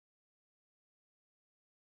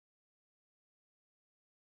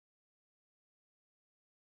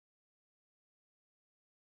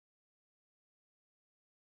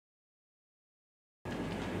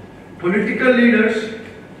political leaders,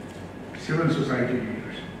 civil society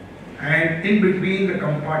leaders. And in between, the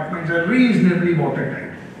compartments are reasonably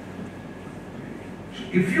watertight. So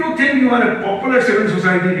if you think you are a popular civil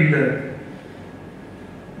society leader,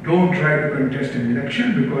 don't try to contest an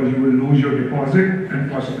election, because you will lose your deposit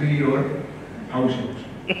and possibly your house also.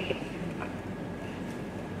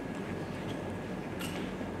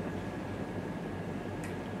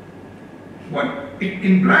 What it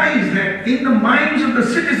implies that in the minds of the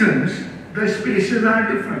citizens, the spaces are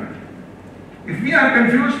different. If we are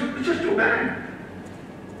confused, it's just too bad.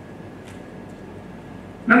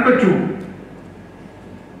 Number two,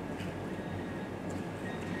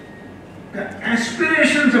 the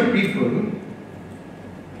aspirations of people,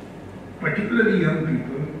 particularly young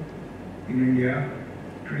people in India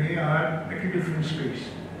today, are at a different space.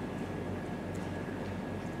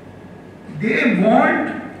 They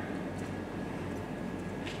want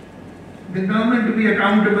the government to be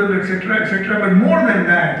accountable, etc., etc., but more than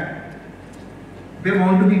that, they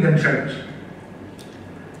want to be themselves.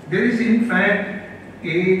 There is in fact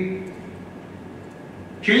a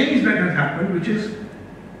change that has happened, which is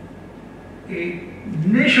a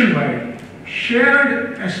nationwide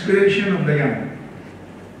shared aspiration of the young,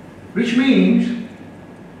 which means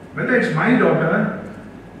whether it's my daughter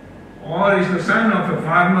or is the son of a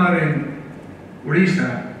farmer in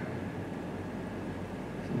Odisha,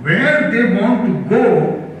 where they want to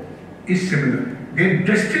go is similar. Their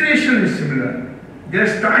destination is similar. Their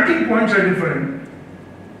starting points are different,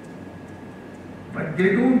 but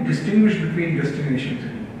they don't distinguish between destinations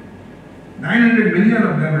anymore. 900 million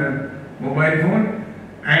of them have mobile phone,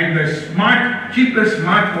 and the cheapest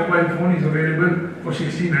smart mobile phone is available for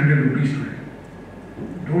 1600 rupees today.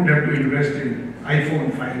 Don't have to invest in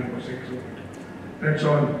iPhone 5 or 6 or whatever. That's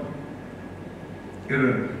all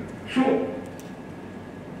irrelevant. So,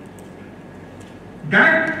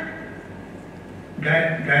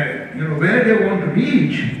 where they want to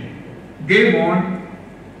reach, they want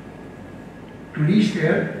to reach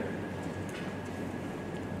there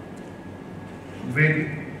with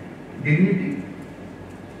dignity,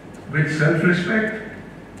 with self-respect,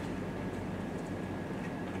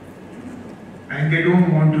 and they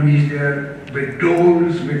don't want to reach there with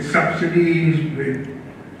doles, with subsidies, with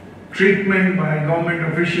treatment by government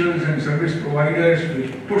officials and service providers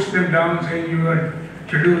which push them down, saying you are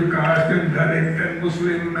scheduled caste and Dalit and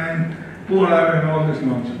Muslim and poor and all this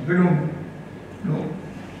nonsense. They don't know.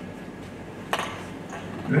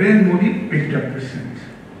 Narendra Modi picked up this sense.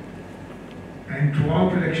 And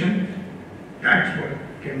throughout election, that's what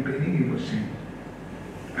campaigning he was saying.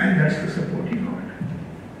 And that's the support he got.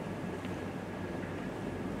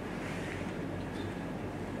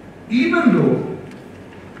 Even though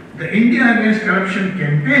the India Against Corruption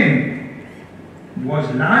campaign was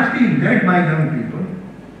largely led by young people,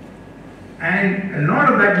 and a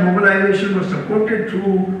lot of that mobilization was supported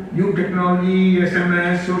through new technology,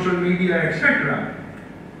 SMS, social media, etc.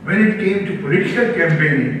 When it came to political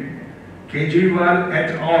campaigning, Kejriwal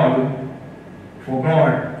et al.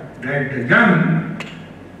 Forgot that the young,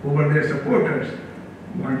 who were their supporters,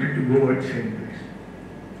 wanted to go at the same place.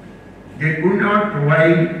 They could not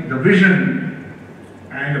provide the vision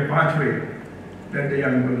and a pathway that the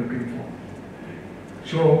young were looking for.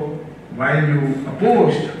 So, while you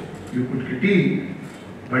opposed, you could critique,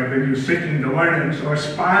 but when you sit in governance or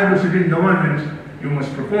aspire to sit in governance, you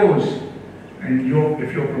must propose, and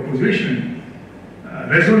if your proposition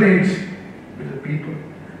resonates with the people.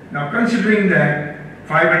 Now, considering that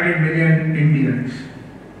 500 million Indians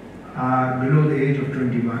are below the age of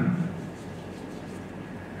 21,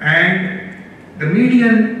 and the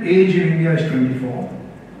median age in India is 24,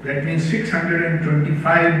 that means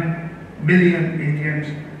 625 million Indians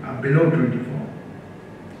are below 24.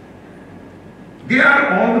 They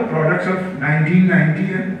are all the products of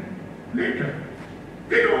 1990 and later.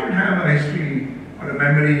 They don't have a history or a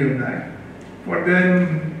memory of that. For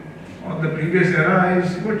them, or the previous era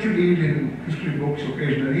is what you read in history books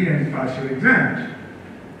occasionally and pass your exams.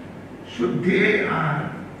 So they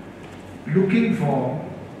are looking for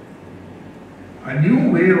a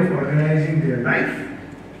new way of organizing their life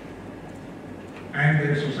and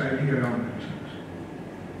their society around themselves.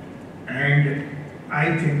 And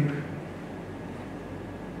I think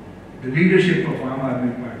the leadership of Aam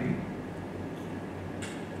Aadmi Party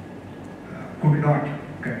could not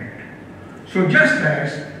connect. So just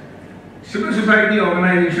as civil society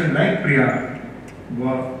organizations like PRIA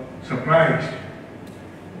were surprised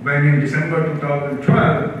when in December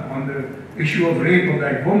 2012, on the issue of rape of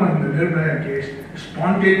that woman, the Nirbhaya case,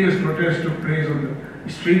 spontaneous protests took place on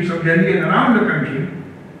the streets of Delhi and around the country.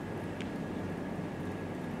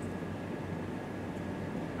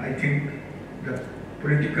 I I think the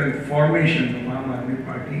political formation of Aam Admi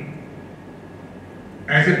Party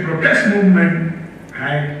as a protest movement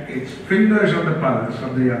had its fingers on the pulse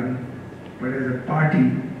of the young, but as a party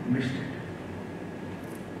missed it,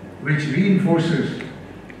 which reinforces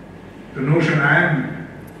the notion I am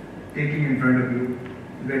taking in front of you,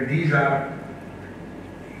 that these are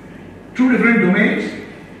two different domains.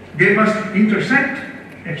 They must intersect,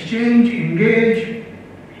 exchange, engage,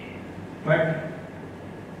 but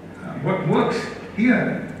what works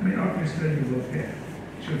here may not necessarily work there.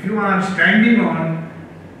 So if you are standing on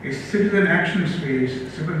a citizen action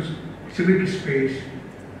space, civic space,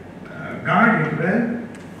 guard it well,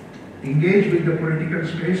 engage with the political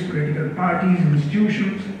space, political parties,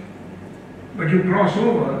 institutions, but you cross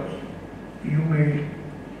over, you may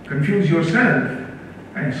confuse yourself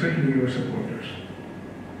and certainly your supporters.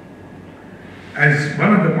 As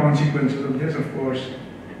one of the consequences of this, of course,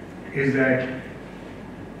 is that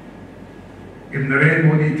if Narendra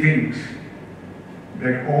Modi thinks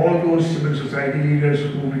that all those civil society leaders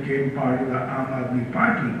who became part of the Aam Admi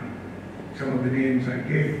Party, some of the names I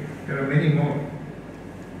gave, there are many more,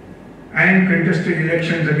 and contested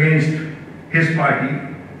elections against his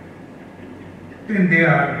party, then they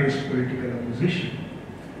are his political opposition.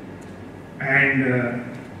 And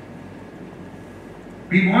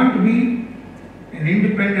we want to be an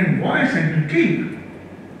independent voice and critique,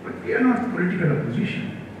 but we are not political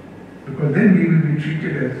opposition, because then we will be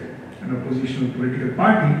treated as an oppositional political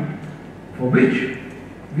party for which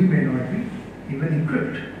we may not be even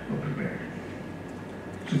equipped or prepared.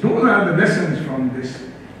 So those are the lessons from this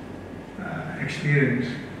experience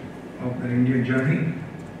of the Indian journey,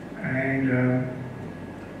 and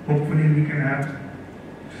hopefully we can have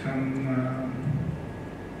some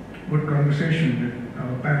good conversation with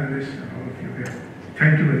our panelists and all of you here.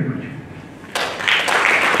 Thank you very much.